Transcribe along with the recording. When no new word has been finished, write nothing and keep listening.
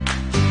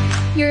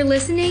You're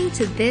listening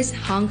to This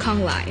Hong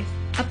Kong Live,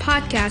 a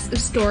podcast of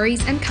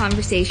stories and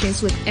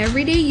conversations with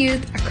everyday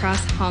youth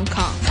across Hong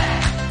Kong.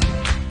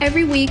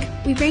 Every week,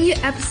 we bring you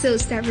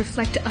episodes that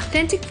reflect the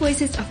authentic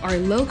voices of our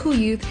local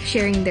youth,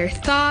 sharing their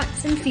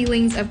thoughts and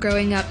feelings of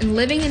growing up and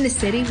living in the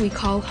city we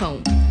call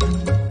home.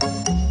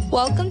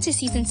 Welcome to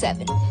Season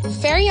 7.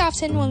 Very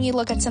often when we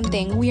look at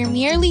something, we are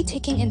merely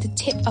taking in the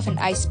tip of an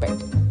iceberg.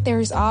 There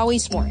is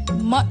always more,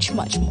 much,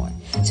 much more,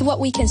 to what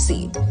we can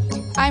see.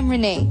 I'm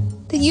Renee,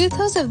 the youth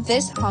host of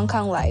This Hong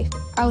Kong Life.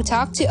 I will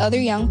talk to other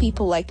young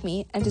people like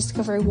me and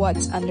discover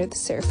what's under the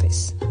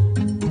surface.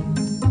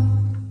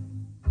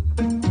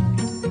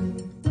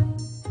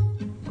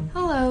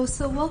 Hello,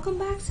 so welcome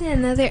back to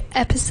another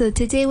episode.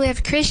 Today we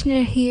have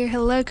Krishna here.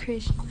 Hello,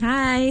 Krishna.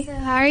 Hi. So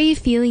how are you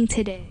feeling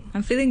today?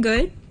 I'm feeling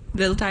good. A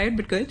little tired,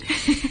 but good.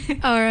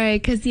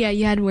 Alright, because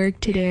you had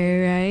work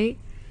today, right?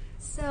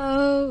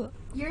 So,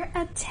 you're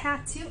a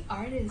tattoo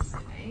artist,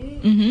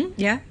 right? Mm-hmm,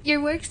 yeah.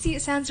 Your work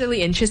sounds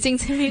really interesting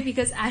to me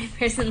because I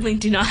personally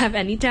do not have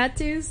any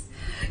tattoos.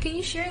 Can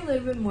you share a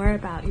little bit more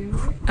about your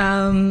work?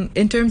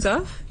 In terms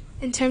of?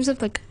 In terms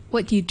of, like,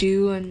 what you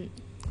do and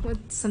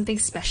what's something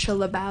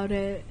special about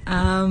it?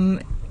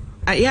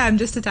 Yeah, I'm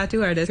just a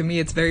tattoo artist. For me,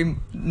 it's very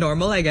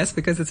normal, I guess,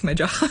 because it's my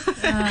job.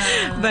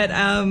 But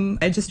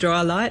I just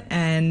draw a lot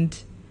and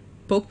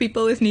poke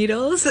people with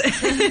needles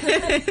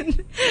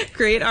and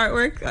create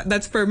artwork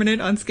that's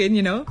permanent on skin,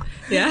 you know?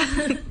 Yeah.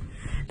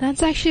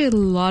 That's actually a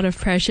lot of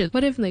pressure.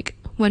 What if, like,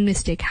 one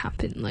mistake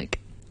happened? Like,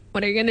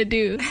 what are you gonna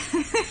do?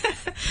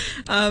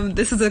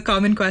 This is a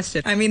common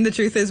question. I mean, the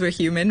truth is we're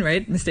human,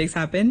 right? Mistakes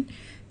happen.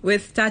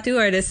 With tattoo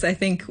artists, I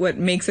think what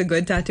makes a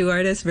good tattoo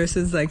artist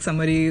versus like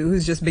somebody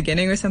who's just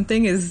beginning or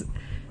something is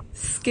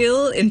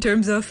skill in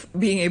terms of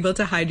being able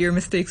to hide your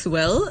mistakes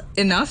well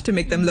enough to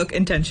make them look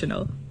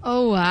intentional.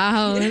 Oh,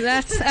 wow.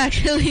 That's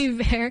actually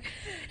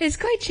it's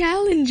quite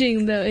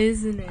challenging though,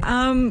 isn't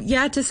it?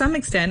 Yeah, to some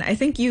extent. I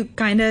think you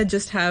kind of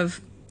just have,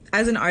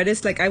 as an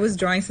artist, like I was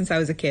drawing since I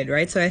was a kid,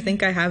 right? So I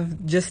think I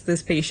have just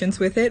this patience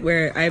with it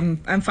where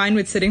I'm fine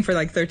with sitting for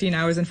like 13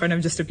 hours in front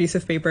of just a piece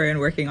of paper and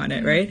working on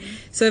it, right?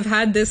 So I've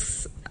had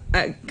this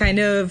kind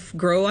of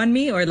grow on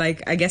me, or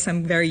like I guess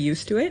I'm very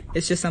used to it.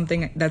 It's just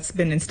something that's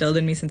been instilled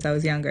in me since I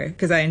was younger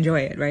because I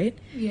enjoy it, right?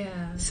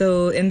 Yeah.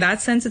 So in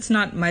that sense, it's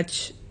not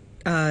much,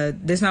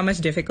 there's not much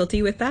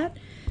difficulty with that.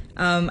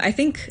 I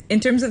think in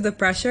terms of the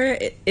pressure,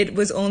 it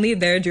was only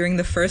there during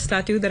the first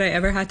tattoo that I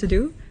ever had to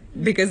do.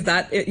 Because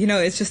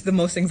it's just the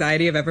most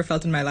anxiety I've ever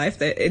felt in my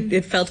life.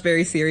 It felt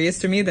very serious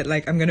to me that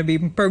like I'm going to be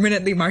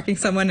permanently marking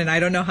someone and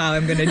I don't know how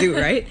I'm going to do,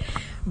 right?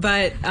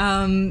 But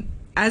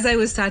as I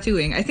was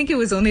tattooing, I think it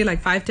was only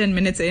like 5-10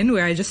 minutes in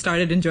where I just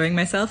started enjoying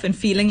myself and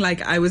feeling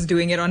like I was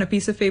doing it on a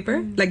piece of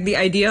paper. Like the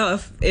idea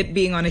of it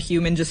being on a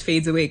human just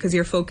fades away because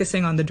you're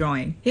focusing on the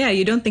drawing. Yeah,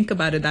 you don't think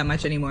about it that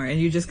much anymore and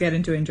you just get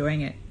into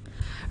enjoying it.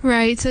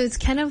 Right, so it's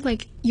kind of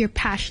like your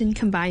passion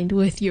combined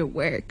with your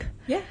work.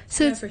 Yeah.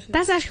 So yeah, for sure.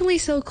 That's actually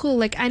so cool.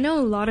 Like I know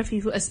a lot of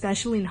people,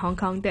 especially in Hong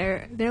Kong,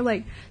 they're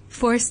like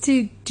forced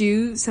to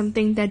do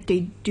something that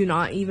they do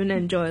not even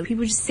enjoy.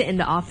 People just sit in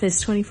the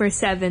office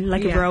 24/7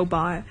 like a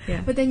robot.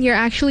 Yeah. But then you're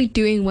actually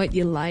doing what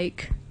you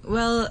like.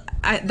 Well,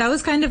 that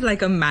was kind of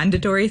like a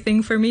mandatory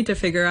thing for me to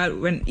figure out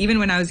even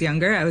when I was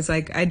younger. I was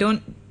like, I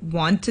don't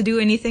want to do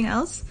anything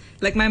else.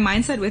 Like my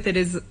mindset with it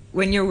is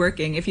when you're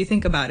working, if you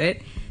think about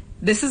it,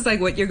 this is like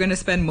what you're going to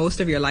spend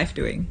most of your life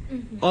doing.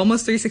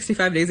 Almost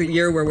 365 days a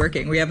year we're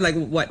working. We have like,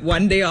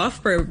 one day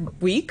off per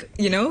week,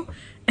 you know?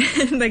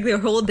 And like the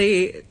whole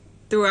day,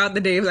 throughout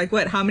the day, like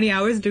how many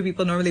hours do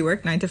people normally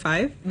work? 9 to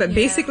 5? But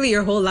basically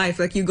your whole life,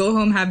 like you go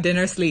home, have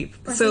dinner, sleep.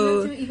 But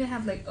so you even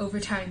have like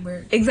overtime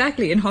work.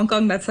 Exactly. In Hong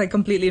Kong, that's like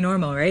completely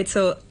normal, right?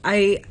 So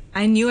I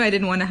knew I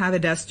didn't want to have a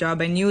desk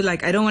job. I knew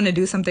like I don't want to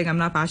do something I'm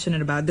not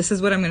passionate about. This is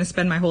what I'm going to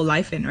spend my whole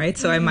life in, right?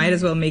 So I might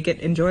as well make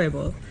it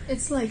enjoyable.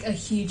 It's like a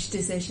huge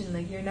decision.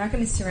 Like you're not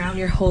going to surround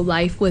your whole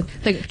life with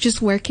like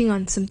just working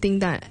on something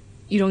that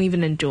you don't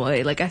even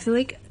enjoy. Like I feel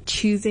like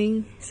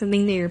choosing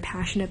something that you're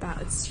passionate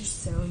about, it's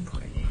just so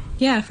important.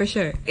 Yeah, for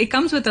sure. It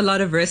comes with a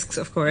lot of risks,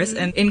 of course.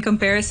 And in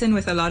comparison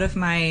with a lot of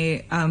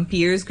my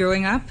peers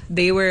growing up,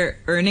 they were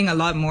earning a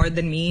lot more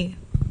than me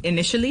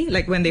initially,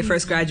 like when they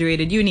first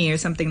graduated uni or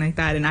something like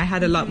that. And I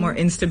had a lot more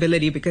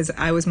instability because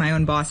I was my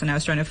own boss and I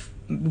was trying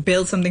to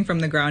build something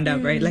from the ground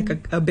up, right? Like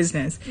a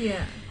business.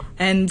 Yeah.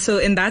 And so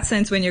in that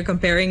sense, when you're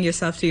comparing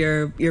yourself to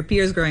your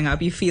peers growing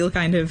up, you feel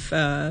kind of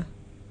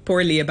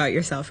poorly about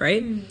yourself,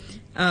 right?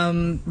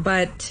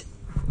 But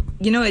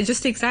you know, it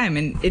just takes time,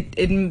 and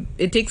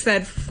it takes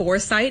that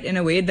foresight in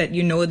a way that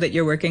you know that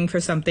you're working for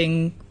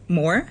something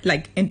more,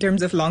 like in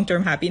terms of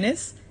long-term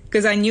happiness.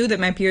 Because I knew that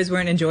my peers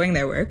weren't enjoying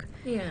their work.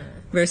 Yeah.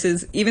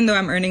 Versus, even though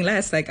I'm earning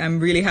less, like I'm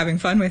really having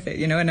fun with it,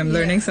 you know, and I'm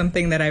learning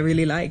something that I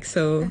really like.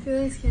 So I feel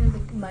like it's kind of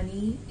like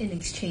money in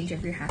exchange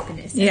of your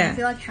happiness. And I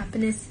feel like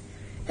happiness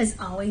is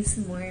always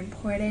more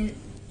important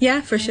Yeah,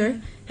 for sure.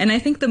 And I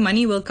think the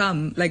money will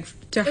come, like,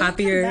 to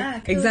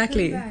happier...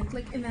 Exactly.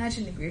 Like,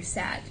 imagine if you're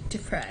sad,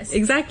 depressed.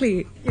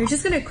 Exactly. You're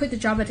just going to quit the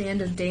job at the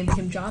end of the day and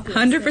become jobless.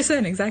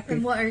 100%, exactly.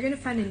 And what, are you going to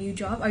find a new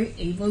job? Are you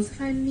able to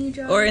find a new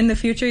job? Or in the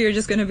future, you're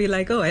just going to be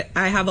like, oh,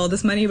 I have all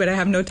this money, but I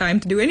have no time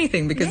to do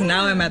anything because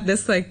now I'm at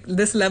this, like,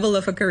 this level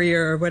of a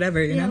career or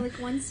whatever, you know? Yeah, like,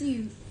 once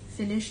you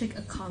finish, like,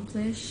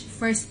 accomplish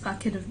first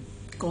bucket of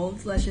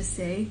gold, let's just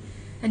say,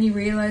 and you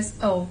realize,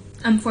 oh,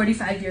 I'm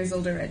 45 years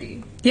old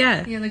already.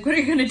 Yeah. Yeah, like, what are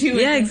you going to do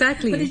with Yeah, it?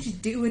 exactly. What did you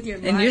do with your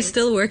life? And you're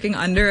still working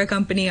under a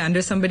company,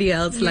 under somebody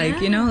else. Yeah.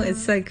 Like, you know,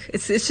 it's like,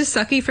 it's just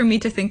sucky for me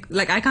to think,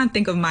 like, I can't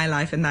think of my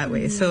life in that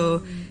way.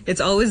 So it's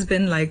always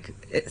been, like,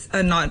 it's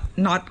a not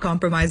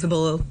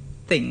compromisable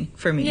thing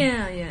for me.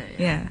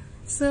 Yeah.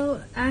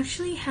 So,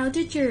 actually, how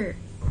did your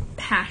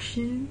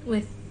passion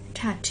with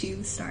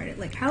tattoo started?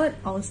 Like, how it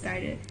all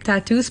started?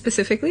 Tattoo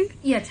specifically?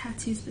 Yeah,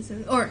 tattoo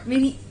specifically. Or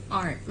maybe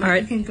art. Like,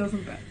 art. You can go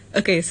from both.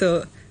 Okay,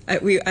 so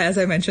as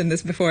I mentioned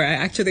this before, I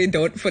actually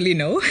don't fully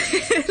know.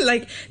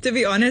 Like, to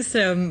be honest,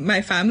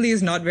 my family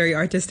is not very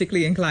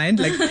artistically inclined.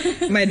 Like,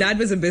 my dad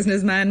was a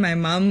businessman. My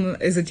mom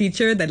is a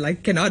teacher that,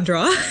 like, cannot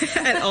draw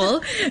at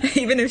all,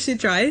 even if she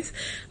tries.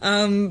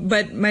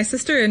 But my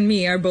sister and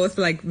me are both,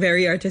 like,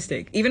 very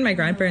artistic. Even my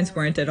grandparents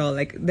weren't at all.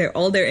 Like,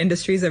 all their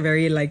industries are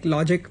very, like,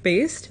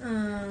 logic-based.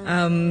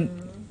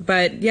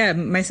 But, yeah,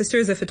 my sister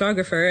is a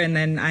photographer, and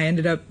then I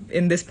ended up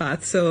in this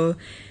path. So...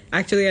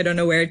 Actually, I don't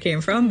know where it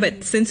came from,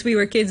 but since we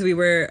were kids, we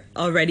were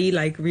already,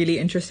 like, really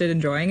interested in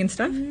drawing and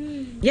stuff.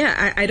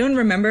 Yeah, I don't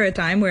remember a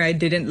time where I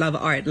didn't love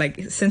art.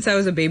 Like, since I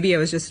was a baby, I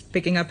was just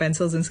picking up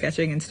pencils and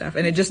sketching and stuff,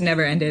 and it just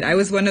never ended. I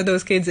was one of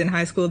those kids in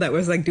high school that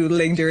was, like,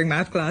 doodling during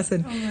math class,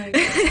 and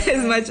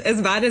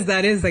as bad as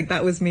that is, like,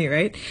 that was me,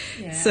 right?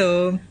 Yeah.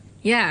 So...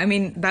 yeah, I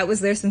mean, that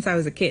was there since I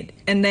was a kid.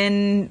 And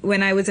then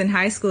when I was in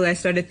high school, I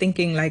started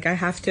thinking, like, I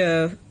have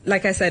to...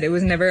 Like I said, it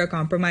was never a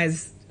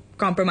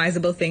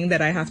compromisable thing that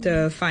I have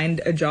to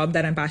find a job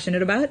that I'm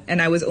passionate about,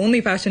 and I was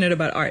only passionate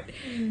about art.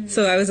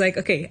 So I was like,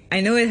 okay, I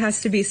know it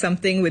has to be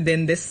something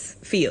within this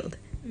field.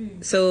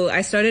 So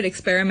I started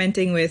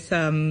experimenting with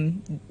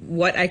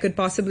what I could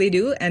possibly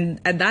do,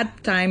 and at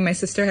that time my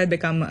sister had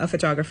become a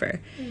photographer,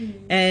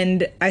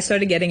 and I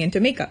started getting into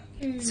makeup.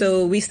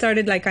 So we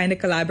started, like, kind of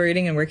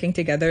collaborating and working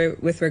together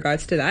with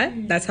regards to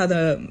that. That's how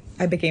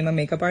I became a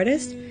makeup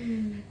artist.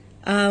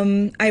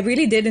 I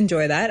really did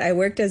enjoy that. I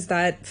worked as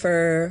that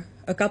for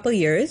a couple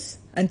years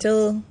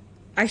until...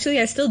 Actually,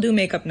 I still do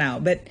makeup now,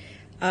 but...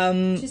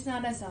 just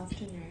not as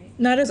often, right?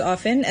 Not as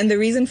often, and the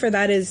reason for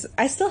that is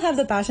I still have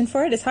the passion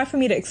for it. It's hard for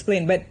me to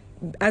explain, but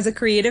as a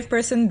creative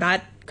person,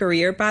 that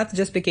career path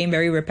just became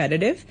very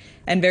repetitive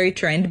and very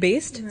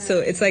trend-based. Right. So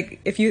it's like,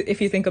 if you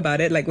think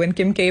about it, like when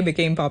Kim K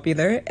became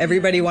popular,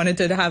 everybody wanted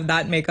to have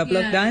that makeup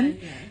look done.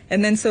 Yeah.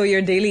 And then so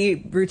your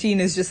daily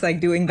routine is just, like,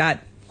 doing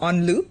that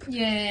on loop.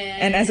 Yeah.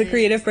 And as a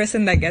creative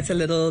person, that gets a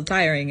little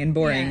tiring and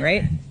boring,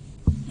 right?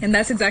 And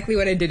that's exactly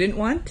what I didn't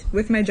want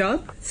with my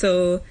job.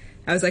 So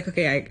I was like,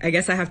 okay, I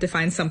guess I have to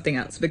find something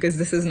else because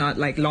this is not,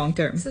 like, long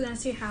term. So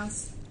that's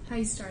how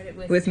you started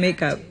with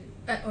makeup.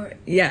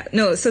 Yeah,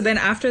 no. So then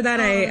after that,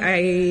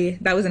 I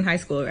that was in high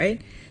school, right?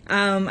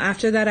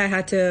 After that, I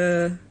had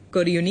to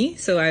go to uni.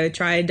 So I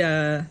tried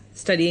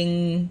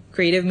studying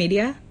creative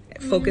media,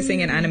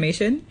 focusing in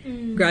animation.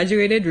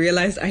 Graduated,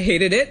 realized I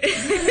hated it.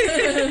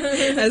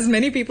 As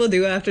many people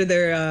do after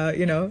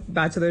their,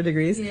 bachelor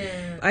degrees. Yeah.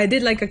 I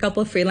did, like, a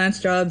couple of freelance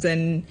jobs,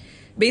 and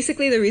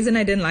basically the reason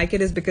I didn't like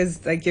it is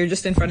because, like, you're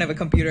just in front of a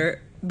computer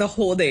the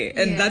whole day.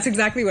 And that's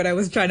exactly what I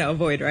was trying to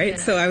avoid, right? Yeah.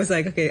 So I was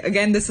like, okay,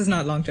 again, this is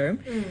not long term.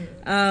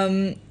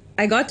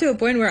 I got to a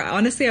point where,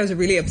 honestly, I was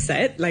really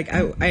upset. Like,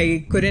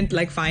 I couldn't,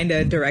 like, find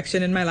a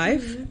direction in my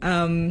life.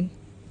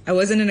 I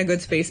wasn't in a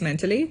good space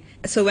mentally.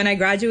 So when I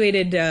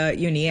graduated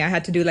uni, I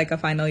had to do, like, a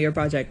final year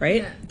project,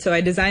 right? Yeah. So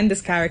I designed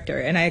this character,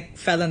 and I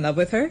fell in love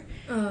with her.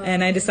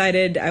 And I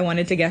decided I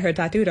wanted to get her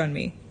tattooed on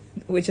me,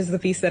 which is the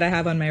piece that I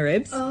have on my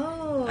ribs.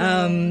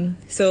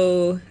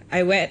 So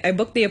I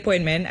booked the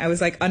appointment. I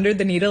was, like, under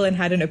the needle and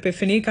had an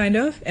epiphany, kind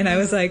of. And I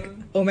was like,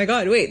 oh my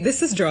God, wait,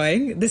 this is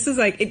drawing. This is,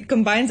 like, it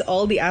combines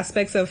all the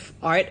aspects of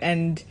art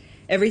and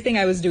everything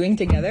I was doing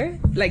together,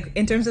 like,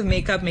 in terms of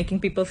makeup, making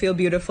people feel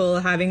beautiful,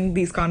 having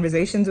these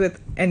conversations with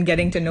and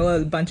getting to know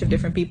a bunch of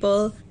different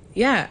people.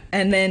 Yeah.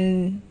 And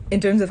then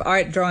in terms of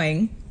art,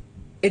 drawing,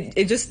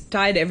 it just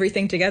tied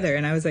everything together.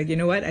 And I was like, you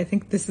know what? I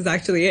think this is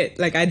actually it.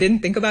 Like, I didn't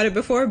think about it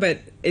before, but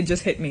it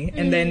just hit me.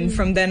 And then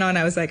from then on,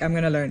 I was like, I'm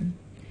going to learn.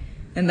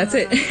 And that's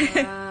it.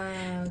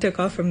 Took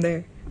off from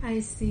there.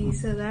 I see.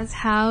 So that's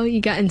how you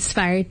got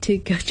inspired to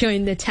go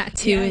join the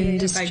tattoo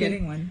industry. By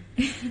getting one.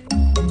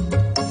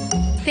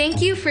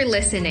 Thank you for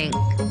listening.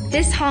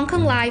 This Hong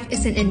Kong Live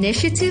is an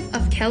initiative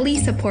of Kelly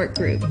Support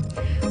Group.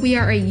 We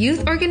are a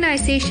youth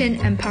organization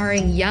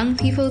empowering young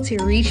people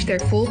to reach their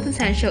full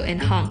potential in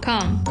Hong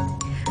Kong.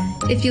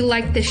 If you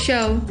like the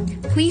show,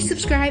 please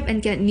subscribe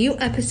and get new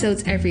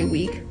episodes every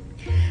week.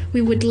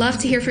 We would love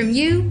to hear from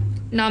you.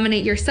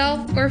 Nominate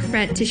yourself or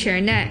friend to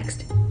share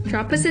next.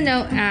 Drop us a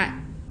note at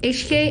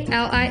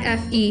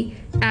HKLIFE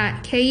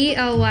at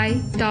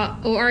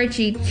KELY.org.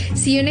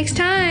 See you next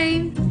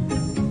time!